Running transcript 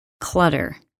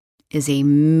Clutter is a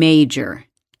major,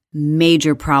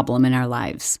 major problem in our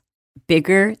lives,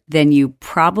 bigger than you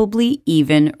probably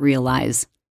even realize.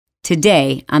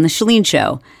 Today on The Chalene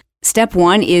Show, step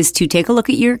one is to take a look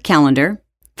at your calendar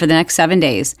for the next 7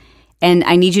 days. And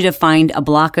I need you to find a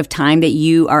block of time that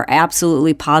you are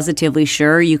absolutely positively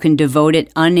sure you can devote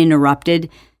it uninterrupted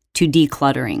to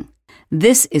decluttering.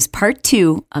 This is part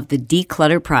 2 of the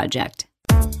DeClutter project.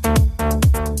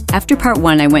 After part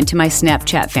 1, I went to my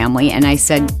Snapchat family and I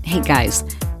said, hey guys,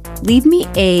 leave me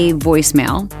a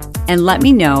voicemail and let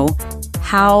me know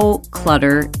how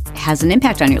clutter has an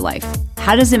impact on your life.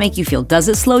 How does it make you feel? Does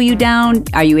it slow you down?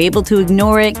 Are you able to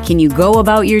ignore it? Can you go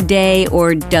about your day,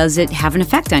 or does it have an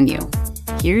effect on you?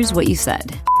 Here's what you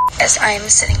said. As I'm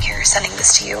sitting here sending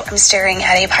this to you, I'm staring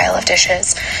at a pile of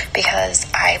dishes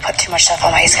because I put too much stuff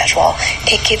on my schedule.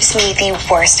 It gives me the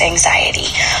worst anxiety.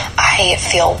 I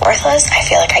feel worthless. I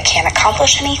feel like I can't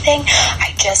accomplish anything.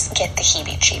 I just get the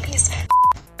heebie-jeebies.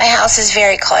 My house is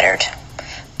very cluttered,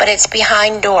 but it's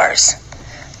behind doors.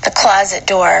 The closet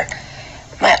door,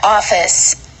 my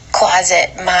office closet,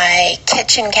 my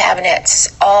kitchen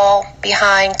cabinets, all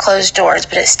behind closed doors,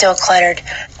 but it's still cluttered.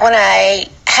 When I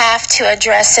have to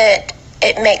address it,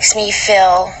 it makes me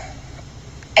feel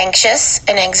anxious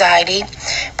and anxiety,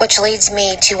 which leads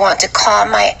me to want to calm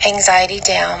my anxiety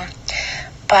down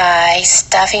by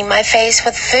stuffing my face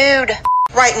with food.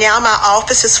 Right now, my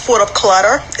office is full of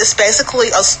clutter. It's basically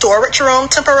a storage room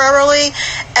temporarily,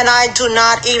 and I do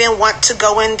not even want to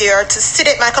go in there to sit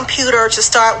at my computer to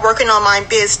start working on my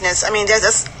business.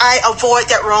 I avoid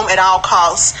that room at all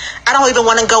costs. I don't even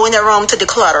want to go in that room to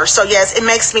declutter. So yes, it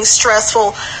makes me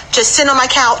stressful just sitting on my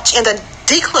couch in the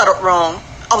decluttered room.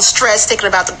 I'm stressed thinking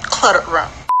about the cluttered room.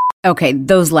 Okay,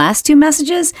 those last 2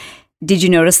 messages, did you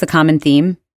notice the common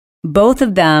theme? Both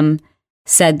of them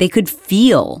said they could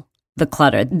feel the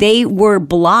clutter. They were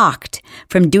blocked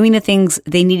from doing the things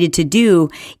they needed to do,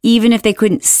 even if they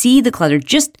couldn't see the clutter.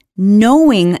 Just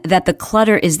knowing that the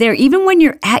clutter is there, even when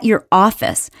you're at your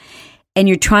office and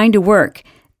you're trying to work,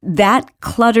 that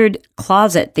cluttered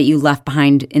closet that you left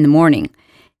behind in the morning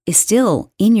is still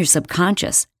in your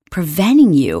subconscious,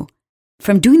 preventing you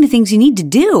from doing the things you need to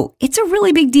do. It's a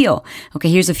really big deal. Okay,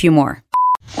 here's a few more.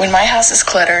 When my house is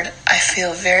cluttered, I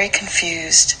feel very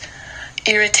confused,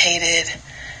 irritated,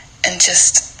 and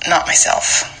just not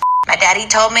myself. My daddy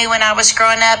told me when I was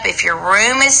growing up, if your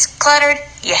room is cluttered,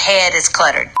 your head is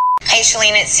cluttered. Hey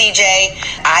Chalene, it's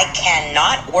CJ. I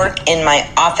cannot work in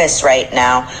my office right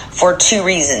now for 2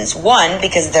 reasons. 1,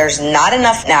 because there's not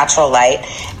enough natural light.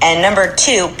 And number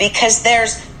 2, because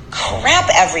there's crap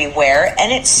everywhere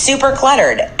and it's super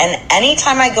cluttered. And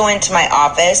anytime I go into my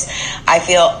office, I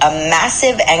feel a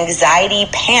massive anxiety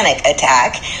panic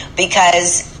attack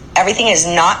because everything is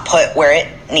not put where it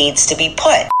needs to be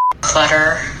put.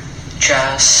 Clutter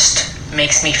just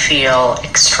makes me feel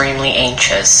extremely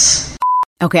anxious.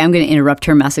 Okay, I'm going to interrupt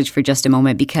her message for just a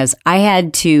moment because I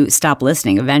had to stop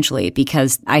listening eventually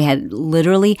because I had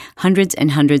literally hundreds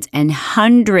and hundreds and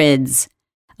hundreds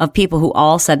of people who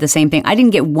all said the same thing. I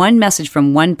didn't get one message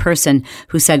from one person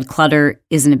who said clutter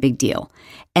isn't a big deal.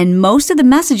 And most of the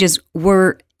messages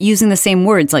were using the same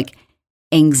words like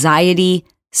anxiety,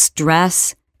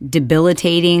 stress,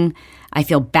 debilitating. I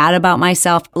feel bad about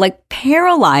myself, like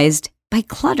paralyzed by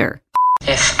clutter.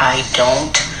 If I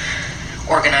don't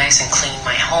organize and clean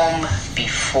my home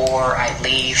before I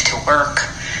leave to work,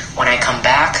 when I come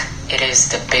back, it is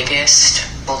the biggest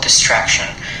distraction.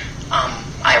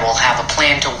 I will have a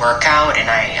plan to work out and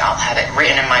I'll have it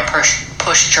written in my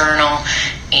push journal.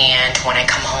 And when I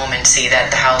come home and see that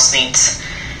the house needs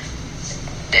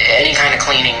any kind of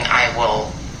cleaning, I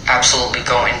will absolutely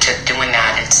go into doing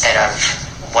that instead of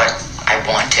what I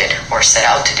wanted or set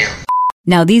out to do.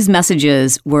 Now, these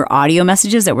messages were audio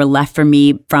messages that were left for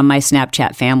me from my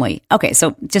Snapchat family. Okay,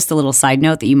 so just a little side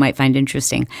note that you might find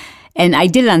interesting. And I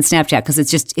did it on Snapchat because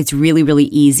it's really, really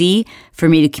easy for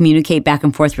me to communicate back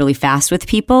and forth really fast with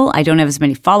people. I don't have as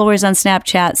many followers on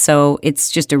Snapchat, so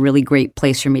it's just a really great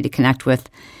place for me to connect with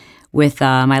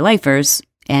my lifers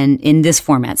and in this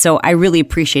format. So I really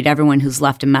appreciate everyone who's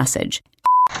left a message.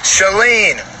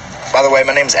 Chalene! By the way,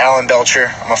 my name's Alan Belcher.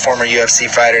 I'm a former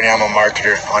UFC fighter, now I'm a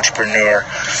marketer, entrepreneur.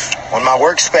 When my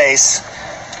workspace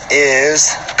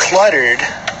is cluttered,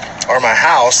 or my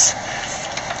house,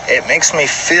 it makes me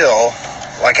feel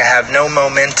like I have no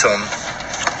momentum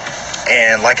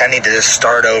and like I need to just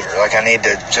start over. Like I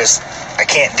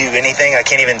can't do anything. I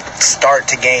can't even start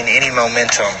to gain any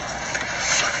momentum.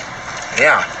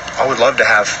 Yeah, I would love to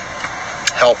have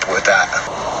help with that.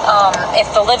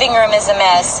 If the living room is a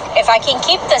mess, if I can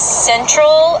keep the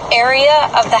central area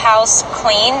of the house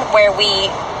clean where we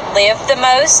live the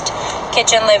most,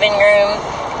 kitchen, living room,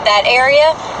 that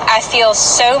area, I feel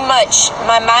so much,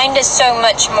 my mind is so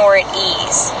much more at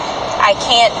ease. I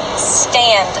can't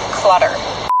stand clutter.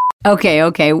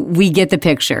 Okay, we get the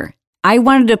picture. I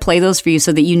wanted to play those for you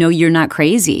so that you know you're not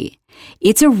crazy.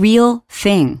 It's a real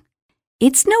thing.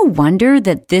 It's no wonder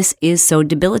that this is so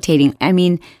debilitating. I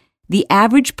mean, the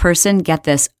average person, get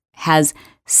this, has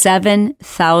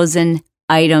 7,000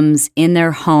 items in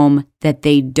their home that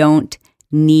they don't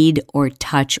need or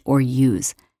touch or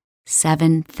use.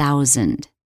 7,000.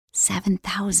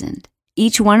 7,000.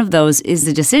 Each one of those is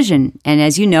a decision. And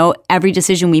as you know, every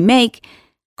decision we make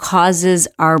causes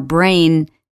our brain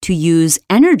to use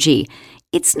energy.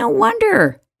 It's no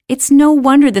wonder. It's no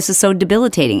wonder this is so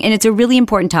debilitating. And it's a really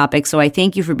important topic, so I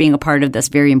thank you for being a part of this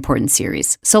very important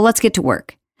series. So let's get to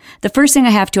work. The first thing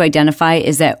I have to identify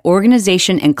is that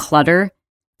organization and clutter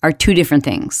are two different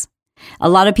things. A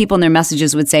lot of people in their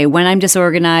messages would say, when I'm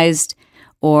disorganized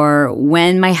or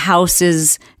when my house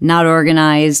is not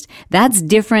organized, that's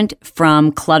different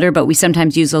from clutter, but we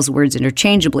sometimes use those words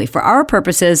interchangeably. For our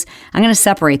purposes, I'm going to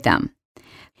separate them.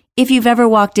 If you've ever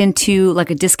walked into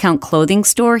like a discount clothing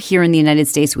store, here in the United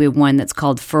States, we have one that's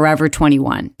called Forever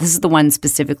 21. This is the one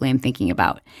specifically I'm thinking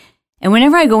about. And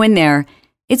whenever I go in there,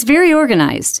 it's very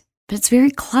organized, but it's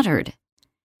very cluttered.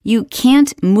 You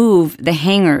can't move the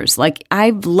hangers. Like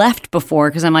I've left before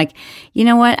because I'm like, you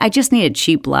know what? I just need a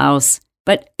cheap blouse,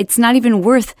 but it's not even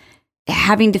worth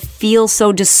having to feel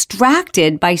so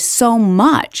distracted by so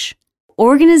much.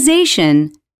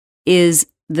 Organization is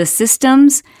the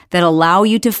systems that allow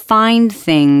you to find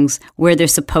things where they're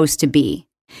supposed to be.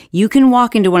 You can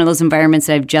walk into one of those environments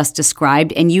that I've just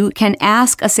described and you can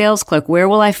ask a sales clerk, where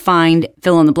will I find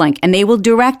fill in the blank? And they will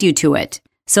direct you to it.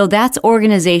 So that's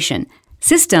organization.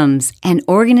 Systems and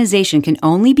organization can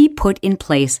only be put in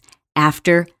place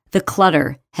after the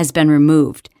clutter has been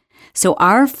removed. So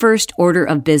our first order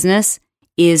of business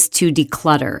is to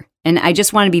declutter. And I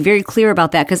just want to be very clear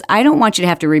about that because I don't want you to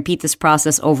have to repeat this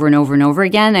process over and over and over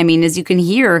again. I mean, as you can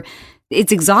hear,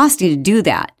 it's exhausting to do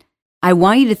that. I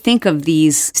want you to think of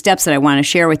these steps that I want to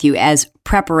share with you as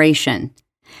preparation.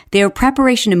 They are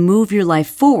preparation to move your life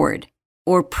forward,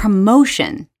 or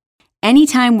promotion.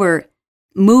 Anytime we're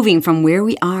moving from where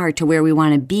we are to where we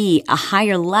want to be, a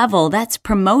higher level, that's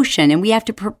promotion. And we have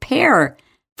to prepare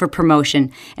for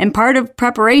promotion. And part of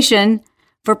preparation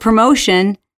for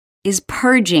promotion is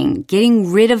purging,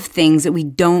 getting rid of things that we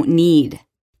don't need.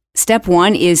 Step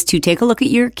one is to take a look at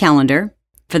your calendar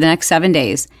for the next 7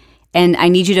 days. And I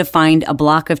need you to find a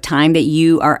block of time that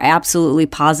you are absolutely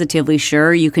positively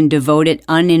sure you can devote it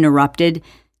uninterrupted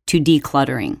to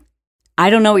decluttering. I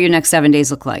don't know what your next 7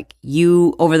 days look like.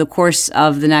 You, over the course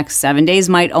of the next 7 days,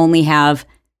 might only have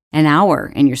an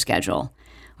hour in your schedule.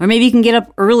 Or maybe you can get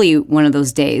up early one of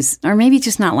those days, or maybe it's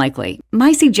just not likely.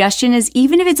 My suggestion is,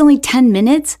 even if it's only 10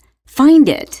 minutes, find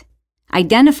it.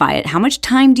 Identify it. How much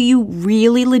time do you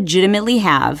really legitimately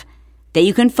have that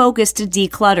you can focus to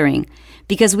decluttering?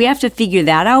 Because we have to figure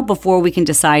that out before we can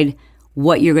decide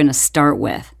what you're going to start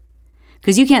with.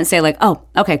 Because you can't say like, oh,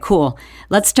 okay, cool.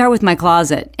 Let's start with my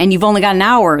closet. And you've only got an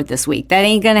hour this week. That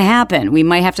ain't going to happen. We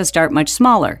might have to start much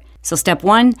smaller. So step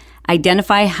one,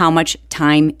 identify how much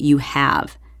time you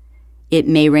have. It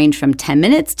may range from 10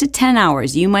 minutes to 10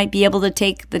 hours. You might be able to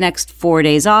take the next 4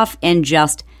 days off and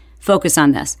just focus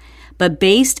on this. But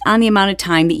based on the amount of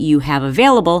time that you have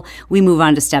available, we move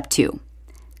on to step two.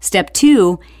 Step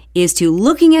two is to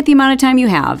looking at the amount of time you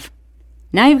have.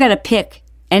 Now you've got to pick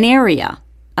an area,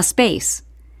 a space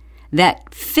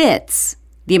that fits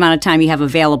the amount of time you have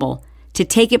available to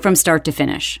take it from start to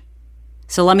finish.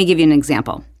 So let me give you an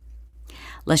example.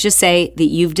 Let's just say that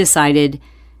you've decided,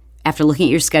 after looking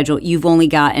at your schedule, you've only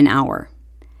got an hour.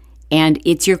 And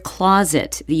it's your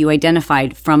closet that you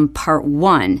identified from part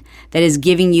one that is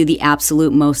giving you the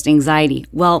absolute most anxiety.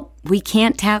 Well, we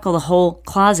can't tackle the whole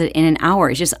closet in an hour.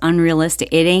 It's just unrealistic.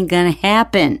 It ain't gonna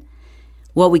happen.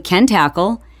 What we can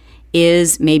tackle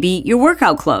is maybe your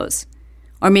workout clothes,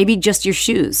 or maybe just your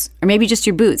shoes, or maybe just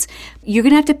your boots. You're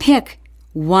gonna have to pick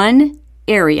one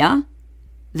area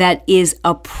that is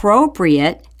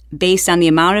appropriate based on the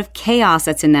amount of chaos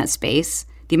that's in that space,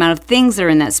 the amount of things that are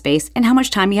in that space, and how much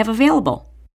time you have available.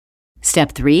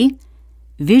 Step three,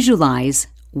 visualize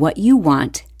what you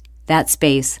want that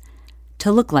space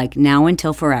to look like now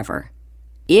until forever.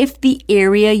 If the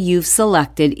area you've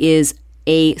selected is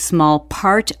a small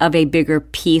part of a bigger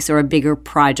piece or a bigger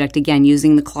project, again,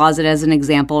 using the closet as an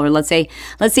example, or let's say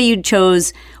you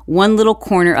chose one little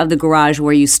corner of the garage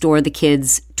where you store the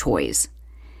kids' toys.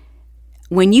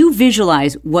 When you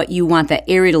visualize what you want that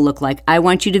area to look like, I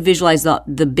want you to visualize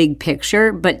the big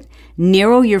picture, but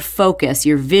narrow your focus,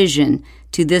 your vision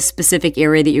to this specific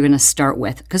area that you're going to start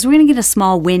with, because we're going to get a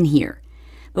small win here.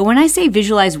 But when I say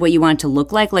visualize what you want it to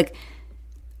look like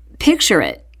picture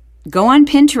it. Go on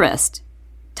Pinterest,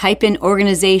 type in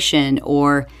organization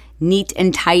or neat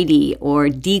and tidy or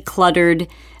decluttered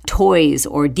toys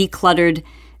or decluttered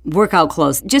workout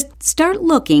clothes. Just start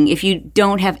looking if you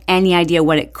don't have any idea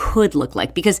what it could look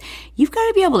like, because you've got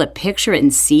to be able to picture it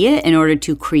and see it in order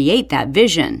to create that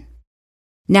vision.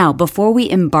 Now, before we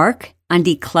embark on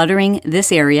decluttering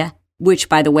this area, which,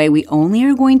 by the way, we only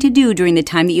are going to do during the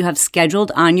time that you have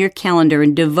scheduled on your calendar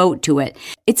and devote to it.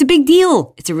 It's a big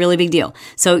deal. It's a really big deal.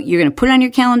 So you're going to put it on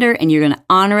your calendar and you're going to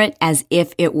honor it as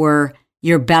if it were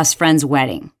your best friend's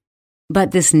wedding. But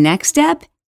this next step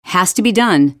has to be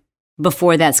done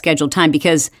before that scheduled time,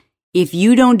 because if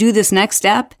you don't do this next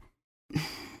step,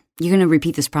 you're going to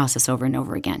repeat this process over and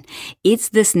over again. It's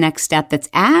this next step that's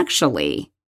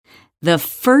actually the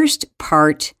first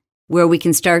part where we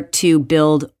can start to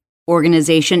build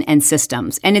organization and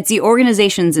systems. And it's the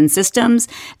organizations and systems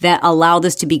that allow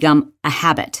this to become a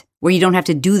habit, where you don't have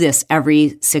to do this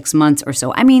every 6 months or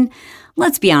so. I mean,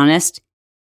 let's be honest.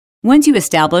 Once you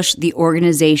establish the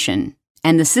organization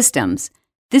and the systems,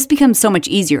 this becomes so much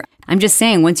easier. I'm just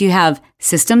saying, once you have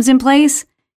systems in place,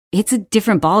 it's a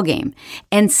different ballgame.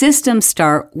 And systems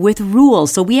start with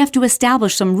rules. So we have to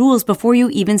establish some rules before you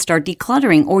even start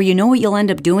decluttering. Or you know what you'll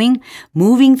end up doing?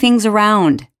 Moving things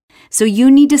around. So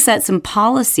you need to set some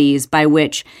policies by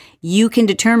which you can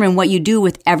determine what you do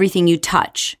with everything you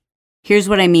touch. Here's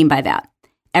what I mean by that.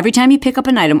 Every time you pick up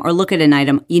an item or look at an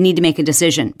item, you need to make a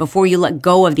decision before you let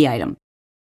go of the item.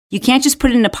 You can't just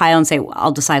put it in a pile and say, well,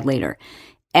 I'll decide later.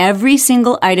 Every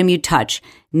single item you touch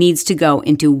needs to go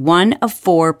into one of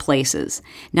 4 places.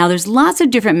 Now, there's lots of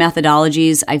different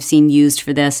methodologies I've seen used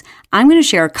for this. I'm going to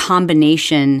share a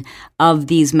combination of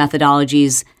these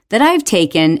methodologies that I've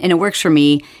taken, and it works for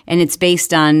me, and it's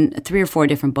based on 3 or 4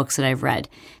 different books that I've read.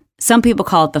 Some people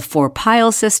call it the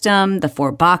 4-pile system, the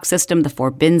 4-box system, the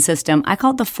 4-bin system. I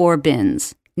call it the 4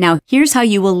 bins. Now, here's how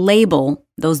you will label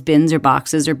those bins or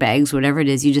boxes or bags, whatever it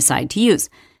is you decide to use.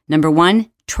 Number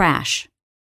 1, trash.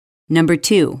 Number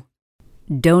 2,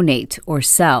 donate or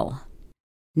sell.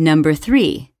 Number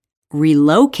 3,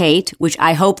 relocate, which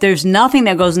I hope there's nothing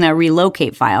that goes in that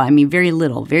relocate file. I mean, very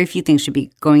little. Very few things should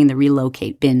be going in the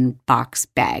relocate bin, box,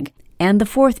 bag. And the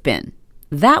 4th bin,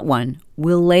 that one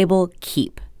we'll label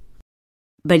keep.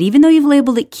 But even though you've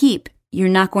labeled it keep, you're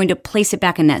not going to place it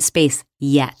back in that space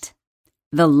yet.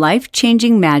 The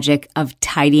life-changing magic of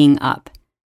tidying up.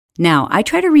 Now, I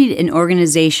try to read an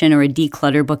organization or a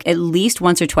declutter book at least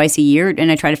once or twice a year, and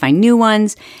I try to find new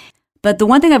ones. But the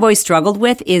one thing I've always struggled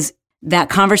with is that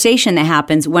conversation that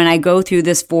happens when I go through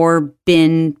this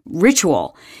 4-bin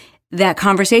ritual. That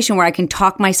conversation where I can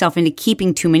talk myself into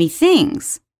keeping too many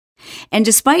things. And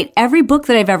despite every book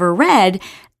that I've ever read,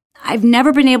 I've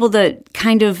never been able to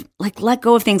kind of let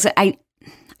go of things that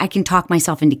I can talk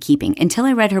myself into keeping until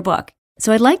I read her book.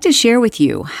 So I'd like to share with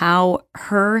you how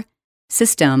her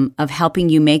system of helping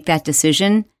you make that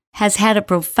decision has had a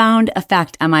profound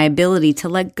effect on my ability to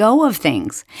let go of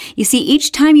things. You see,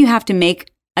 each time you have to make,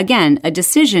 again, a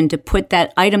decision to put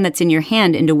that item that's in your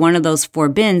hand into one of those 4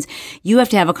 bins, you have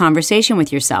to have a conversation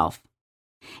with yourself.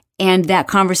 And that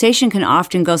conversation can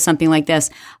often go something like this.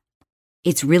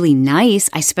 It's really nice.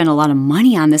 I spent a lot of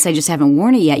money on this. I just haven't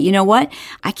worn it yet. You know what?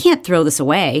 I can't throw this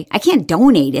away. I can't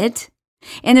donate it.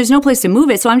 And there's no place to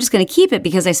move it, so I'm just going to keep it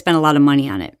because I spent a lot of money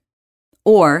on it.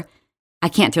 Or I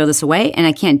can't throw this away and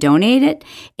I can't donate it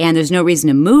and there's no reason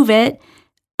to move it.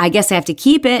 I guess I have to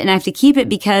keep it, and I have to keep it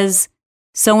because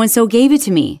so-and-so gave it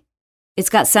to me. It's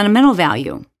got sentimental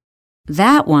value.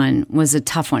 That one was a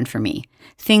tough one for me.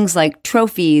 Things like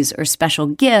trophies or special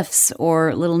gifts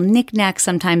or little knickknacks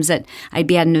sometimes that I'd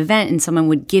be at an event and someone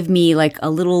would give me like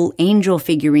a little angel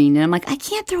figurine. And I'm like, I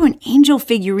can't throw an angel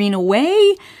figurine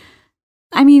away.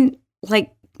 I mean,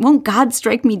 won't God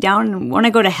strike me down when I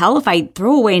go to hell if I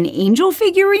throw away an angel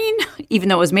figurine, even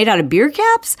though it was made out of beer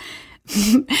caps?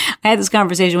 I had this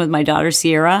conversation with my daughter,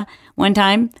 Sierra, one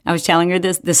time. I was telling her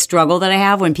this struggle that I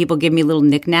have when people give me little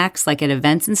knickknacks, like at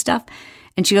events and stuff.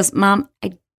 And she goes, Mom,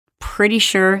 I'm pretty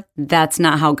sure that's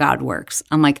not how God works.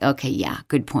 I'm like, okay, yeah,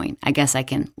 good point. I guess I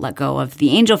can let go of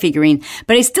the angel figurine.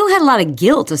 But I still had a lot of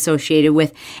guilt associated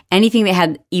with anything that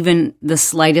had even the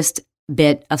slightest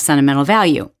bit of sentimental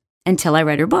value until I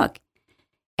read her book.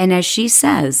 And as she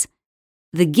says,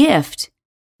 the gift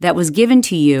that was given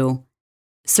to you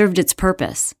served its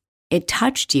purpose. It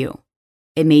touched you.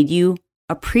 It made you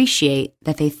appreciate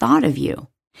that they thought of you.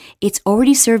 It's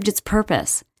already served its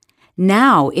purpose.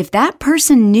 Now, if that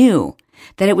person knew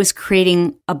that it was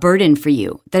creating a burden for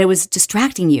you, that it was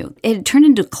distracting you. It had turned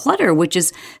into clutter, which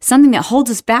is something that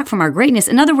holds us back from our greatness.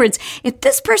 In other words, if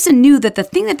this person knew that the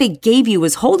thing that they gave you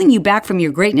was holding you back from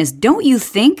your greatness, don't you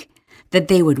think that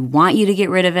they would want you to get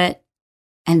rid of it?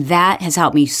 And that has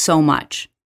helped me so much.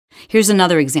 Here's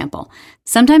another example.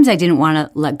 Sometimes I didn't want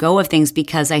to let go of things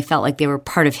because I felt like they were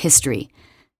part of history.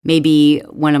 Maybe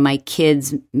one of my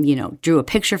kids, drew a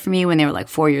picture for me when they were like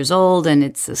 4 years old, and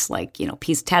it's this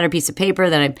tattered piece of paper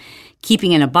that I'm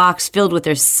keeping in a box filled with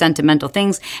their sentimental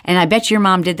things. And I bet your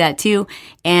mom did that too.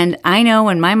 And I know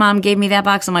when my mom gave me that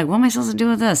box, I'm like, what am I supposed to do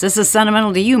with this? This is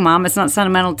sentimental to you, Mom. It's not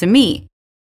sentimental to me.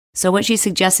 So what she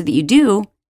suggested that you do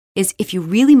is, if you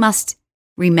really must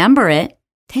remember it,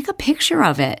 take a picture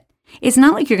of it. It's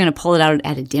not like you're going to pull it out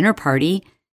at a dinner party.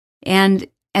 And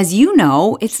as you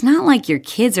know, it's not like your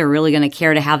kids are really going to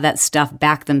care to have that stuff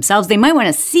back themselves. They might want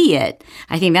to see it.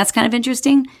 I think that's kind of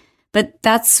interesting. But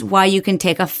that's why you can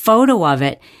take a photo of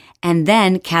it and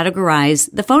then categorize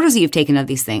the photos that you've taken of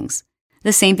these things.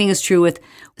 The same thing is true with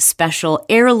special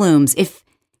heirlooms. If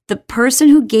the person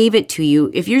who gave it to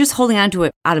you, if you're just holding on to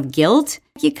it out of guilt,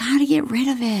 you got to get rid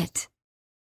of it.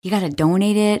 You got to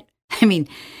donate it. I mean,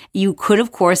 you could,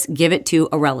 of course, give it to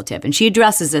a relative. And she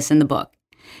addresses this in the book.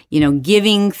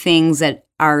 Giving things that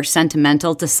are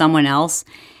sentimental to someone else.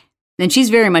 And she's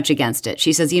very much against it.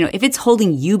 She says, if it's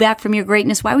holding you back from your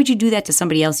greatness, why would you do that to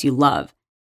somebody else you love?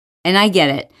 And I get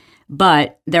it.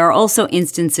 But there are also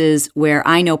instances where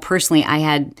I know personally I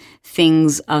had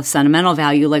things of sentimental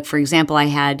value. Like, for example, I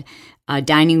had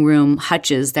dining room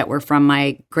hutches that were from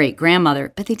my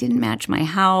great-grandmother, but they didn't match my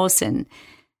house, and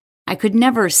I could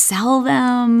never sell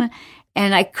them,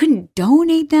 and I couldn't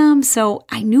donate them. So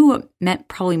I knew it meant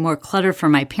probably more clutter for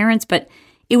my parents, but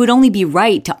it would only be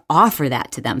right to offer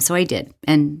that to them. So I did,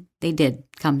 and they did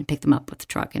come and pick them up with the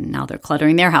truck, and now they're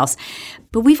cluttering their house.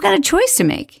 But we've got a choice to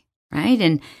make, right?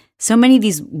 And so many of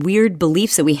these weird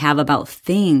beliefs that we have about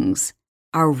things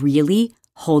are really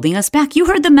holding us back. You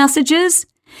heard the messages.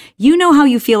 You know how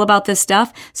you feel about this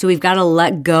stuff. So we've got to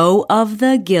let go of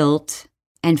the guilt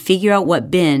and figure out what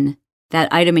bin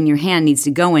that item in your hand needs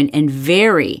to go in. And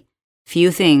very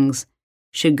few things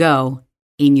should go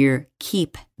in your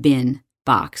keep bin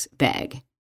box bag.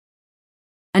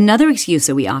 Another excuse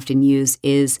that we often use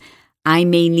is, I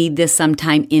may need this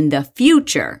sometime in the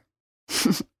future.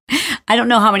 I don't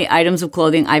know how many items of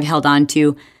clothing I've held on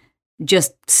to,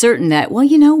 just certain that, well,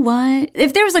 you know what?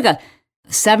 If there was like a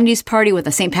 70s party with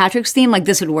a St. Patrick's theme, like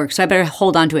this would work. So I better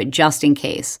hold on to it just in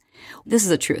case. This is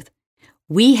the truth.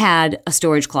 We had a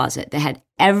storage closet that had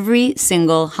every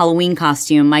single Halloween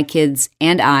costume my kids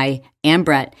and I and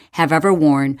Brett have ever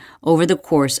worn over the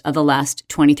course of the last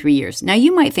 23 years. Now,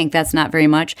 you might think that's not very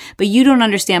much, but you don't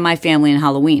understand my family and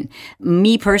Halloween.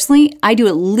 Me personally, I do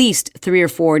at least 3 or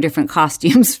 4 different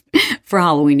costumes for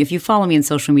Halloween. If you follow me on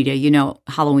social media, you know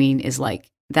Halloween is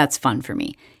that's fun for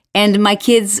me. And my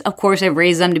kids, of course, I've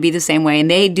raised them to be the same way, and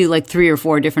they do 3 or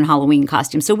 4 different Halloween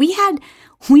costumes. So we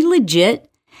legit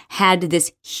had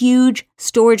this huge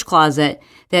storage closet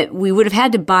that we would have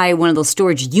had to buy one of those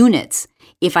storage units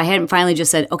if I hadn't finally just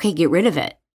said, okay, get rid of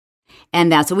it. And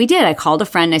that's what we did. I called a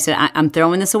friend and I said, I'm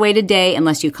throwing this away today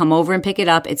unless you come over and pick it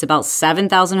up. It's about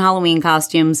 7,000 Halloween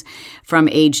costumes from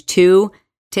age 2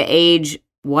 to age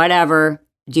whatever.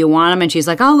 Do you want them? And she's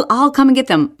like, I'll come and get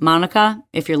them. Monica,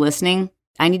 if you're listening,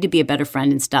 I need to be a better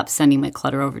friend and stop sending my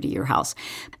clutter over to your house.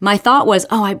 My thought was,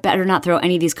 I better not throw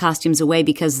any of these costumes away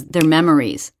because they're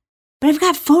memories. But I've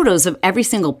got photos of every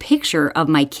single picture of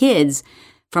my kids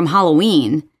from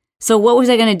Halloween. So what was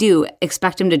I going to do?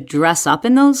 Expect them to dress up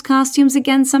in those costumes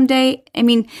again someday? I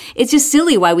mean, it's just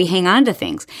silly why we hang on to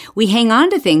things. We hang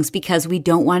on to things because we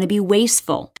don't want to be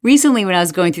wasteful. Recently, when I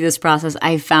was going through this process,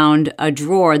 I found a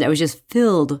drawer that was just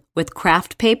filled with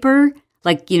craft paper,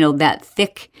 that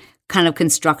thick kind of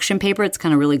construction paper. It's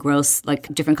kind of really gross,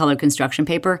 different colored construction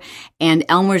paper, and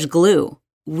Elmer's glue.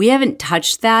 We haven't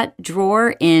touched that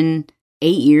drawer in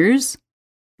 8 years,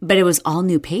 but it was all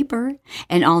new paper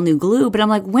and all new glue. But I'm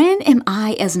like, when am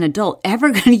I as an adult ever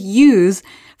going to use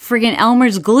friggin'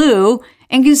 Elmer's glue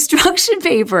and construction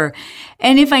paper?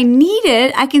 And if I need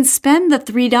it, I can spend the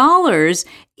 $3.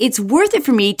 It's worth it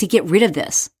for me to get rid of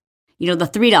this. The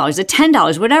 $3, the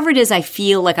 $10, whatever it is I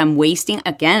feel like I'm wasting.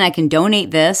 Again, I can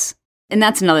donate this. And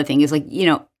that's another thing is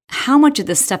how much of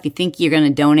this stuff you think you're going to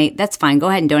donate, that's fine. Go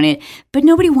ahead and donate. But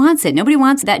nobody wants it. Nobody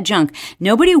wants that junk.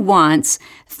 Nobody wants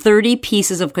 30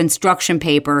 pieces of construction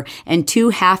paper and 2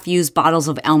 half-used bottles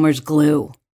of Elmer's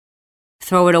glue.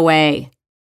 Throw it away.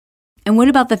 And what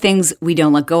about the things we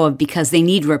don't let go of because they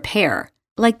need repair?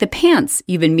 Like the pants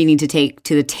you've been meaning to take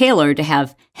to the tailor to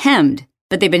have hemmed,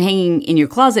 but they've been hanging in your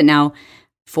closet now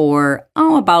for,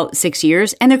 about 6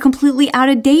 years, and they're completely out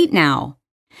of date now.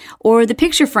 Or the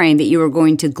picture frame that you were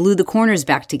going to glue the corners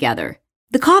back together.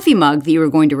 The coffee mug that you were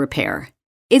going to repair.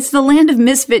 It's the land of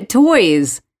misfit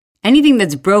toys. Anything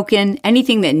that's broken,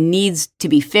 anything that needs to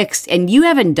be fixed, and you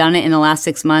haven't done it in the last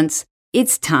 6 months,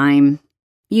 it's time.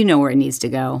 You know where it needs to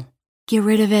go. Get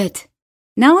rid of it.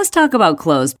 Now let's talk about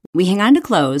clothes. We hang on to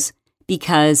clothes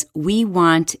because we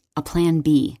want a plan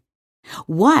B.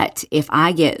 What if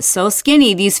I get so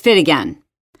skinny these fit again?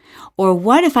 Or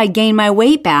what if I gain my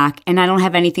weight back and I don't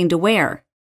have anything to wear?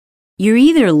 You're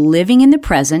either living in the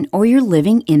present or you're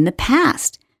living in the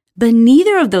past. But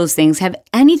neither of those things have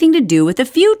anything to do with the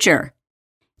future.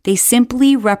 They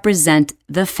simply represent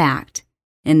the fact,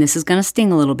 and this is going to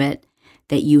sting a little bit,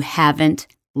 that you haven't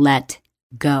let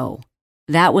go.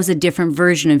 That was a different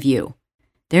version of you.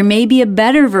 There may be a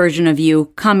better version of you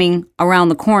coming around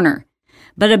the corner,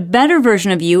 but a better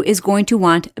version of you is going to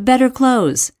want better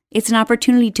clothes. It's an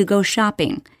opportunity to go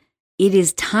shopping. It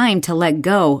is time to let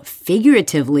go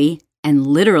figuratively and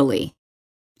literally.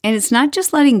 And it's not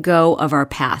just letting go of our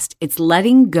past. It's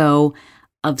letting go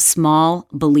of small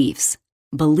beliefs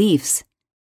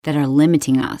that are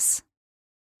limiting us.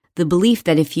 The belief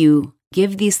that if you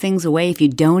give these things away, if you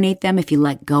donate them, if you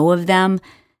let go of them,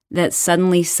 that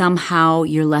suddenly somehow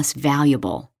you're less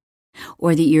valuable,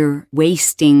 or that you're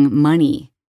wasting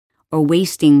money or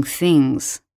wasting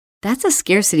things. That's a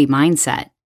scarcity mindset.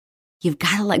 You've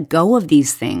got to let go of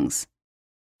these things.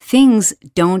 Things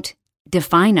don't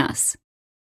define us.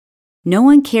 No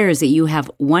one cares that you have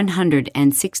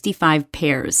 165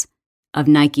 pairs of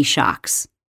Nike Shox,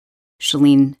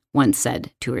 Shalene once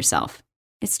said to herself.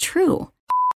 It's true.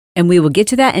 And we will get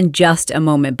to that in just a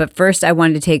moment. But first, I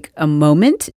wanted to take a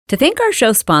moment to thank our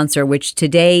show sponsor, which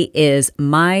today is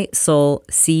My Soul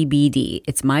CBD.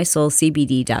 It's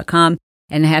mysoulcbd.com.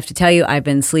 And I have to tell you, I've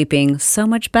been sleeping so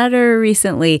much better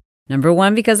recently. Number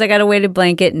one, because I got a weighted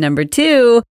blanket. Number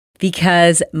two,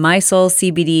 because My Soul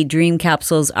CBD Dream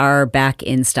Capsules are back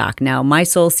in stock. Now, My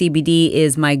Soul CBD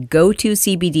is my go-to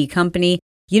CBD company.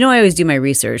 You know, I always do my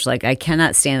research. Like, I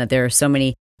cannot stand that there are so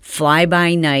many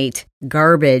fly-by-night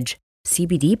garbage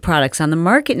CBD products on the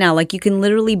market now. Like, you can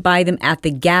literally buy them at the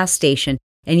gas station,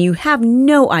 and you have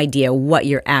no idea what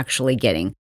you're actually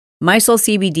getting. My Soul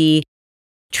CBD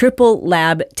triple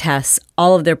lab tests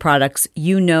all of their products.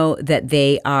 You know that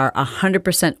they are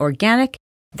 100% organic.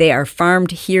 They are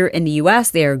farmed here in the U.S.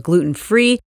 They are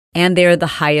gluten-free, and they are the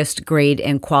highest grade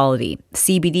and quality.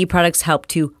 CBD products help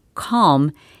to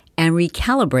calm and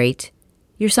recalibrate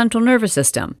your central nervous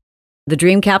system. The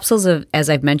Dream Capsules, as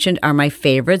I've mentioned, are my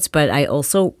favorites, but I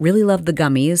also really love the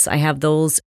gummies. I have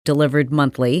those delivered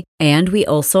monthly. And we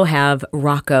also have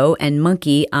Rocco and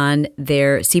Monkey on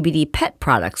their CBD pet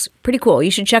products. Pretty cool.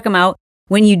 You should check them out.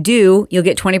 When you do, you'll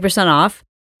get 20% off.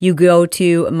 You go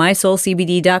to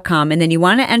mysoulcbd.com and then you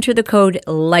want to enter the code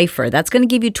LIFER. That's going to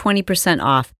give you 20%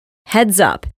 off. Heads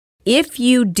up, if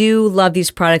you do love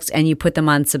these products and you put them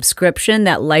on subscription,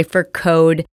 that LIFER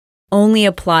code only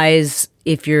applies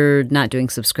if you're not doing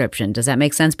subscription. Does that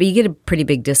make sense? But you get a pretty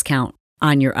big discount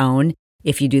on your own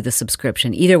if you do the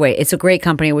subscription. Either way, it's a great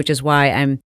company, which is why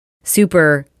I'm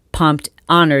super pumped,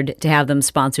 honored to have them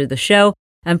sponsor the show.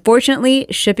 Unfortunately,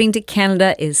 shipping to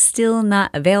Canada is still not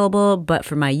available, but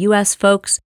for my US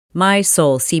folks,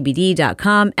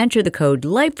 mysoulcbd.com, enter the code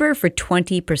LIFER for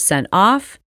 20%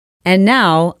 off. And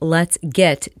now let's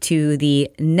get to the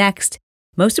next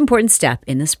most important step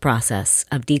in this process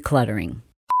of decluttering.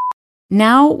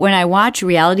 Now, when I watch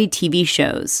reality TV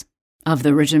shows of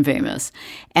the rich and famous,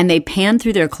 and they pan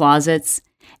through their closets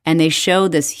and they show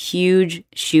this huge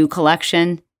shoe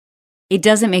collection, it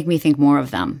doesn't make me think more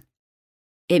of them.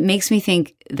 It makes me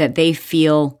think that they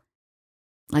feel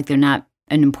like they're not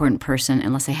an important person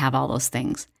unless they have all those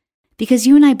things. Because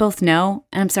you and I both know,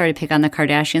 and I'm sorry to pick on the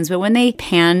Kardashians, but when they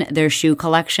pan their shoe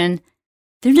collection,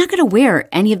 they're not going to wear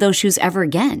any of those shoes ever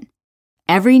again.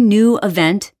 Every new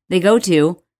event they go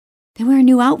to, they wear a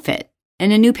new outfit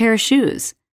and a new pair of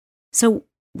shoes. So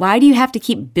why do you have to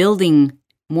keep building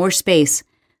more space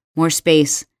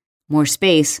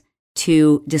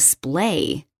to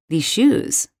display these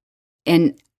shoes?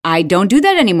 And I don't do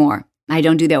that anymore. I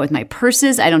don't do that with my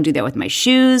purses. I don't do that with my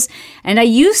shoes. And I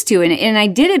used to. And I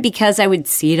did it because I would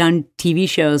see it on TV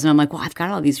shows. And I'm like, well, I've got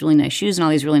all these really nice shoes and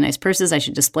all these really nice purses. I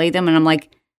should display them. And I'm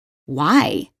like,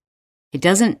 why? It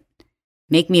doesn't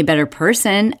make me a better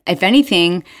person. If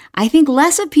anything, I think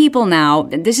less of people now,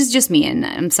 this is just me, and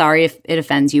I'm sorry if it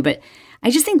offends you, but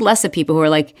I just think less of people who are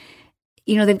like,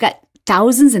 you know, they've got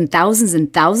thousands and thousands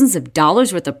and thousands of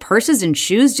dollars worth of purses and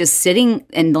shoes just sitting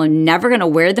and they're never going to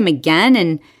wear them again.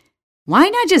 And Why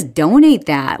not just donate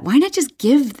that? Why not just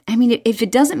give? I mean, if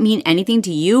it doesn't mean anything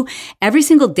to you, every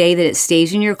single day that it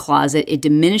stays in your closet, it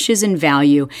diminishes in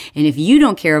value. And if you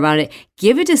don't care about it,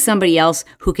 give it to somebody else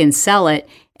who can sell it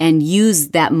and use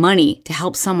that money to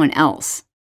help someone else.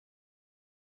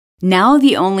 Now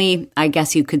the only, I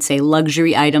guess you could say,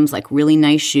 luxury items like really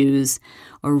nice shoes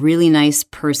or really nice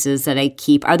purses that I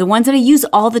keep are the ones that I use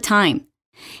all the time.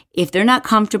 If they're not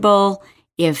comfortable,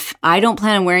 if I don't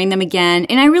plan on wearing them again,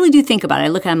 and I really do think about it, I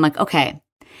look at them like, okay,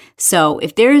 so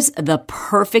if there's the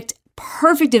perfect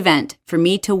event for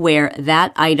me to wear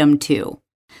that item to.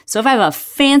 So if I have a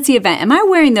fancy event, am I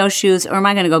wearing those shoes or am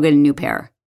I going to go get a new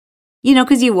pair? You know,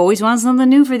 because you always want something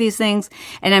new for these things.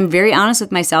 And I'm very honest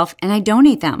with myself and I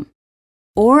donate them.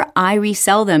 Or I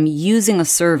resell them using a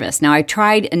service. Now, I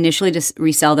tried initially to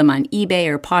resell them on eBay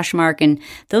or Poshmark, and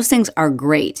those things are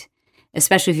great,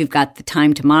 especially if you've got the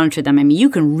time to monitor them. I mean, you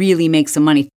can really make some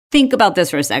money. Think about this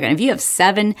for a second. If you have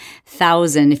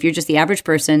 7,000, if you're just the average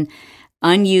person,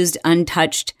 unused,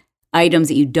 untouched items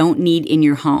that you don't need in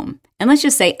your home, and let's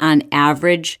just say on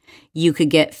average, you could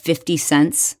get 50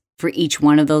 cents for each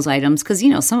one of those items, because, you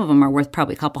know, some of them are worth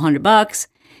probably a couple $100.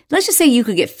 Let's just say you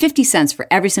could get 50 cents for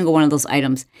every single one of those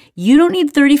items. You don't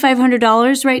need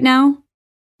 $3,500 right now.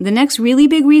 The next really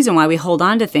big reason why we hold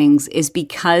on to things is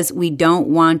because we don't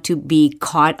want to be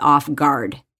caught off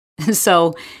guard.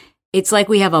 So it's like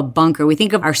we have a bunker. We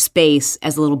think of our space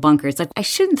as a little bunker. It's like, I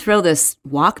shouldn't throw this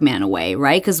Walkman away,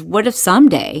 right? Because what if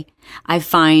someday I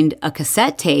find a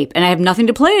cassette tape and I have nothing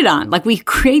to play it on? Like, we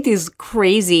create these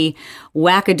crazy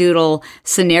wackadoodle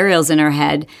scenarios in our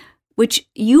head, which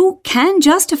you can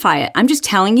justify it. I'm just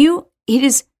telling you, it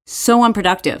is so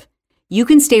unproductive. You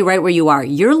can stay right where you are.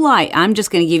 Your life, I'm just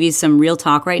going to give you some real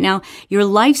talk right now. Your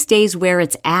life stays where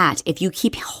it's at if you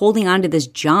keep holding on to this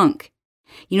junk.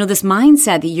 You know, this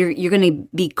mindset that you're going to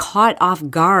be caught off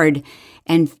guard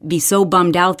and be so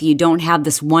bummed out that you don't have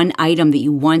this one item that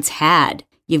you once had.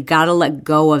 You've got to let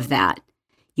go of that.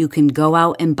 You can go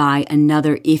out and buy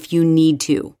another if you need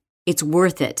to. It's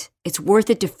worth it. It's worth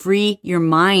it to free your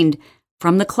mind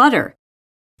from the clutter.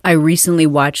 I recently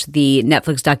watched the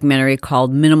Netflix documentary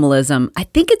called Minimalism. I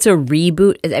think it's a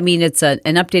reboot. I mean, it's an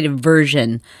updated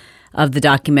version of the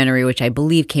documentary, which I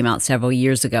believe came out several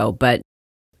years ago. But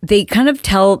they kind of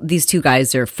tell these two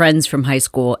guys, they're friends from high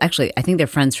school. Actually, I think they're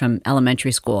friends from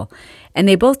elementary school. And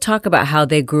they both talk about how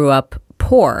they grew up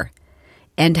poor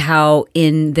and how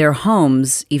in their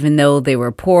homes, even though they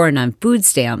were poor and on food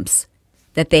stamps,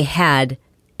 that they had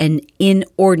an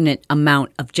inordinate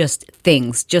amount of just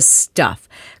things, just stuff,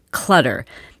 clutter.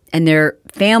 And their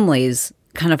families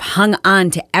kind of hung on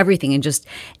to everything, and just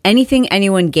anything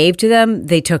anyone gave to them,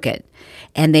 they took it.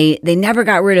 And they never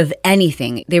got rid of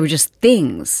anything. They were just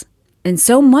things. And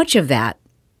so much of that,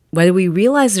 whether we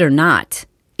realize it or not,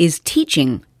 is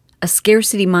teaching a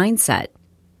scarcity mindset.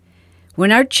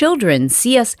 When our children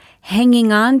see us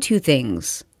hanging on to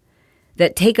things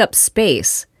that take up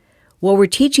space, what we're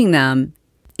teaching them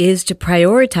is to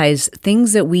prioritize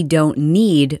things that we don't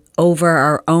need over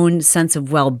our own sense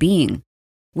of well-being.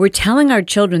 We're telling our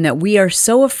children that we are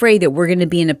so afraid that we're going to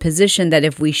be in a position that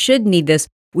if we should need this,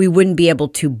 we wouldn't be able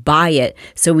to buy it,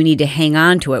 so we need to hang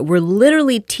on to it. We're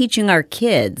literally teaching our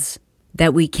kids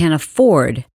that we can't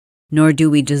afford, nor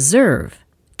do we deserve,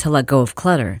 to let go of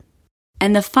clutter.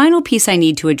 And the final piece I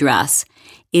need to address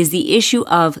is the issue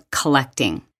of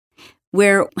collecting,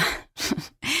 where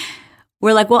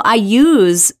we're like, well, I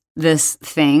use this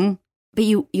thing, but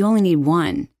you only need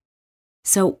one.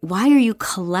 So why are you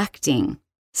collecting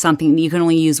something you can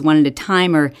only use one at a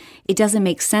time? Or it doesn't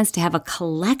make sense to have a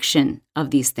collection of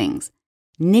these things.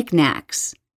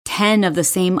 Knickknacks, 10 of the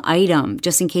same item,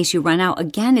 just in case you run out.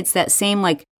 Again, it's that same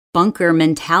like bunker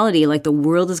mentality, like the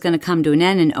world is going to come to an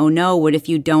end. And oh no, what if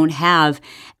you don't have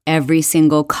every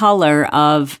single color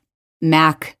of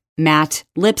MAC matte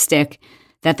lipstick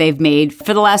that they've made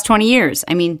for the last 20 years?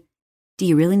 I mean, do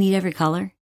you really need every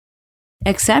color?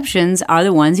 Exceptions are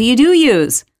the ones that you do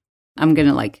use. I'm going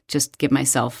to just give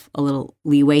myself a little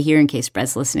leeway here in case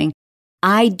Brett's listening.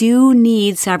 I do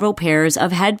need several pairs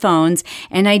of headphones,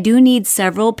 and I do need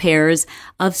several pairs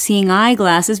of seeing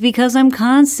eyeglasses because I'm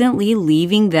constantly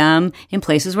leaving them in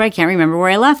places where I can't remember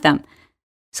where I left them.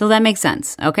 So that makes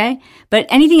sense, okay? But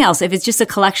anything else, if it's just a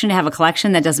collection to have a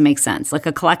collection, that doesn't make sense. Like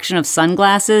a collection of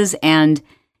sunglasses and,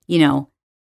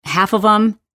 half of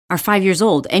them are 5 years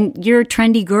old. And you're a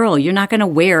trendy girl. You're not going to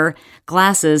wear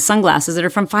sunglasses that are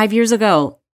from 5 years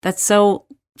ago. That's so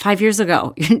 5 years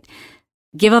ago.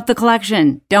 Give up the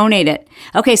collection. Donate it.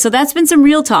 Okay, so that's been some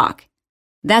real talk.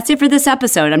 That's it for this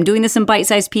episode. I'm doing this in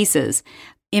bite-sized pieces.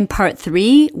 In part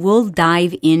 3, we'll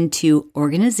dive into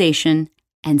organization,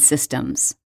 and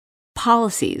systems.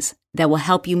 Policies that will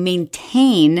help you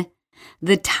maintain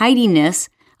the tidiness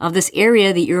of this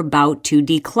area that you're about to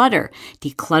declutter.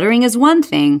 Decluttering is one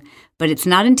thing, but it's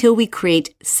not until we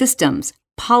create systems,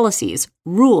 policies,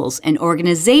 rules, and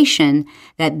organization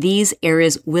that these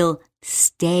areas will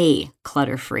stay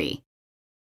clutter-free.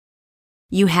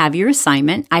 You have your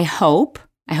assignment, I hope.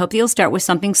 I hope you'll start with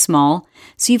something small.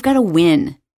 So you've got to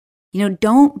win.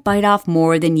 Don't bite off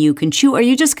more than you can chew, or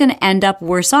you're just going to end up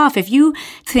worse off. If you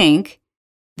think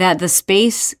that the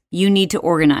space you need to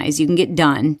organize, you can get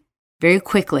done very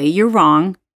quickly, you're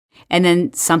wrong. And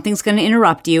then something's going to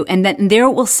interrupt you, and then there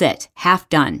it will sit, half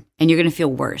done, and you're going to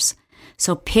feel worse.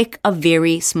 So pick a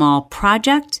very small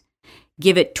project,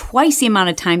 give it twice the amount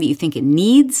of time that you think it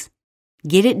needs,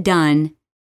 get it done,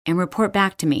 and report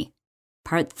back to me.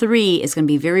 Part 3 is going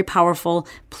to be very powerful.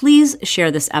 Please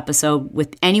share this episode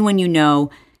with anyone you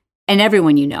know and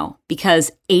everyone you know,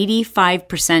 because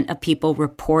 85% of people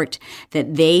report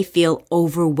that they feel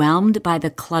overwhelmed by the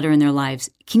clutter in their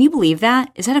lives. Can you believe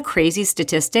that? Is that a crazy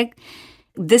statistic?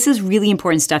 This is really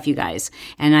important stuff, you guys,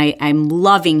 and I'm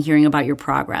loving hearing about your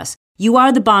progress.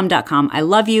 YouAreTheBomb.com. I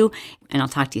love you, and I'll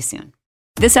talk to you soon.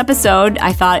 This episode,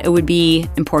 I thought it would be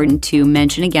important to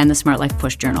mention again the Smart Life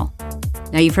Push Journal.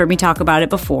 Now, you've heard me talk about it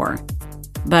before,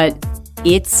 but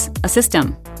it's a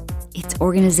system. It's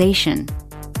organization.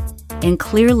 And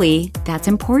clearly, that's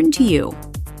important to you.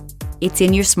 It's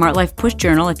in your Smart Life Push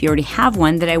Journal, if you already have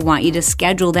one, that I want you to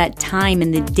schedule that time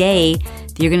in the day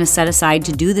that you're going to set aside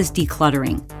to do this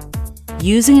decluttering.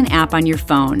 Using an app on your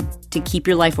phone to keep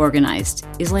your life organized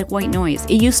is like white noise.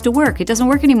 It used to work. It doesn't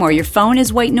work anymore. Your phone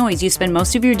is white noise. You spend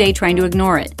most of your day trying to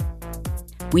ignore it.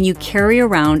 When you carry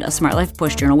around a Smart Life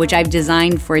Push Journal, which I've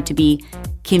designed for it to be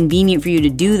convenient for you to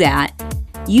do that,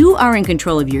 you are in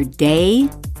control of your day,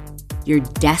 your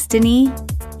destiny,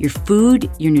 your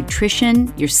food, your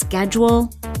nutrition, your schedule,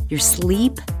 your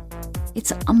sleep.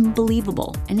 It's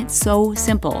unbelievable, and it's so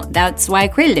simple. That's why I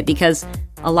created it, because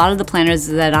a lot of the planners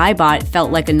that I bought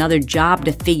felt like another job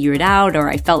to figure it out, or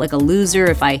I felt like a loser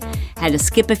if I had to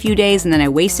skip a few days and then I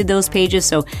wasted those pages.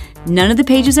 So none of the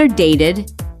pages are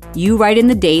dated. You write in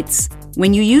the dates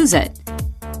when you use it,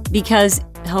 because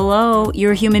hello,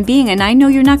 you're a human being, and I know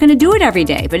you're not going to do it every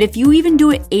day, but if you even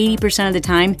do it 80% of the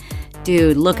time,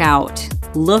 dude, look out.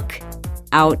 Look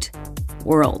out,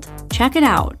 world. Check it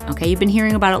out, okay? You've been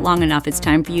hearing about it long enough. It's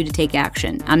time for you to take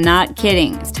action. I'm not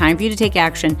kidding. It's time for you to take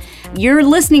action. You're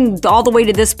listening all the way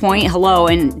to this point, hello,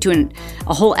 and to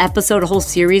a whole episode, a whole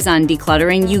series on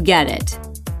decluttering. You get it.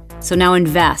 So now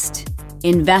invest.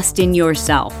 Invest in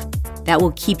yourself. That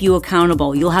will keep you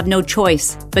accountable. You'll have no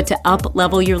choice but to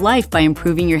up-level your life by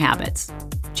improving your habits.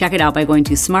 Check it out by going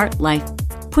to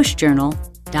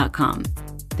smartlifepushjournal.com.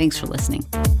 Thanks for listening.